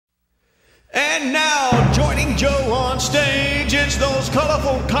And now, joining Joe on stage, it's those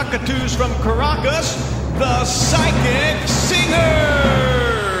colorful cockatoos from Caracas, the Psychic Singers!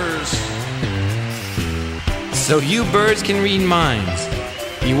 So you birds can read minds.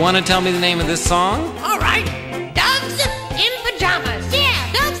 You want to tell me the name of this song? All right. Doves in Pajamas.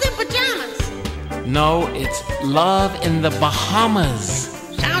 Yeah, Doves in Pajamas. No, it's Love in the Bahamas.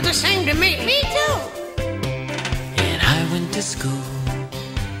 Sounds the same to me. Me too. And I went to school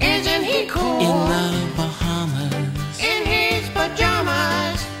Isn't he cool? in the Bahamas. In his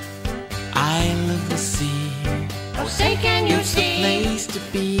pajamas. I love the sea. Oh, say can you It's the see place to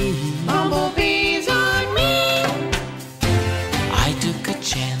be. bumblebees on me? I took a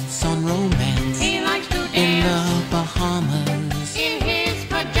chance on romance He likes to in dance the Bahamas. in his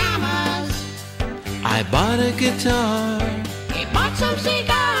pajamas. I bought a guitar He bought some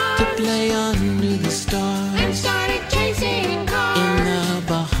cigars to play under the stars and started chasing cars in the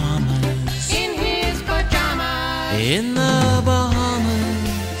Bahamas. in his pajamas. In the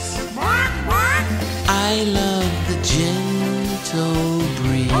Bahamas, Bark, bark. I love the gentle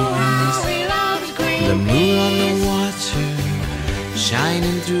breeze. Oh, how he loves green The moon on the peas. water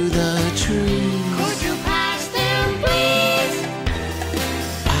shining through the trees. Could you pass them, please?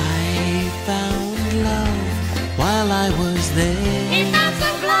 I found love while I was He there found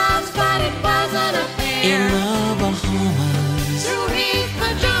some gloves, but it wasn't a pair. in the Bahamas. Through his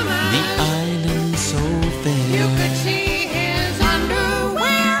pajamas, The island so you could fair. see his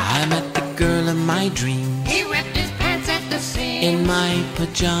underwear. I met the girl of my dreams He ripped his pants at the seams. in my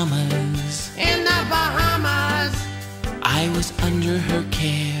pajamas. In the Bahamas, I was under her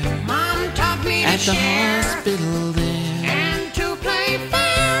care Mom taught me at to the share hospital there. and to play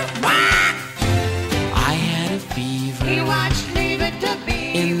fair. Quack! I had a fever He watched Leave It to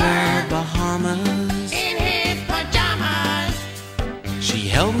in the Beaver Bahamas. in his pajamas. She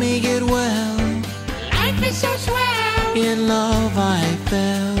helped me get well. Life is so swell. In love I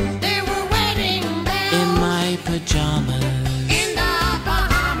fell There were wedding bells in my pajamas. in the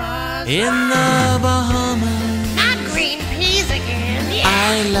Bahamas. In the Bahamas, Not green peas again. Yeah.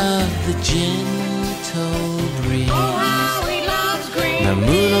 I love the gentle breeze. Oh, how he loves green The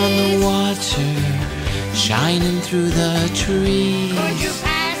moon on the peas. water shining through the trees. Could you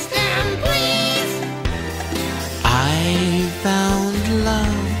pass them, please? I found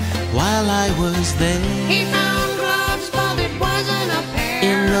love while I was there He found gloves, but it wasn't a pair.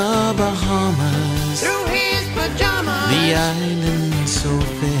 in the Bahamas. Through his pajamas, The island so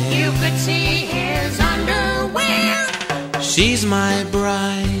fair. you could see his underwear. She's my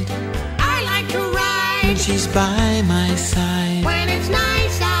bride, I like to and ride she's by my side when it's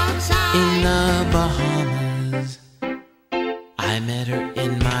nice outside. in the Bahamas. I met her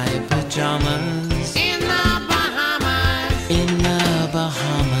in my pajamas. In the Bahamas, In the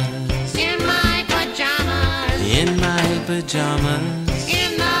Bahamas. in my pajamas, In my pajamas.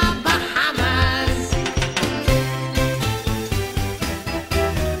 in the Bahamas.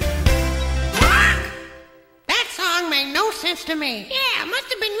 Bark! That song made no sense to me. Yeah, it must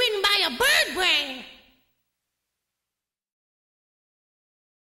have been written by a bird.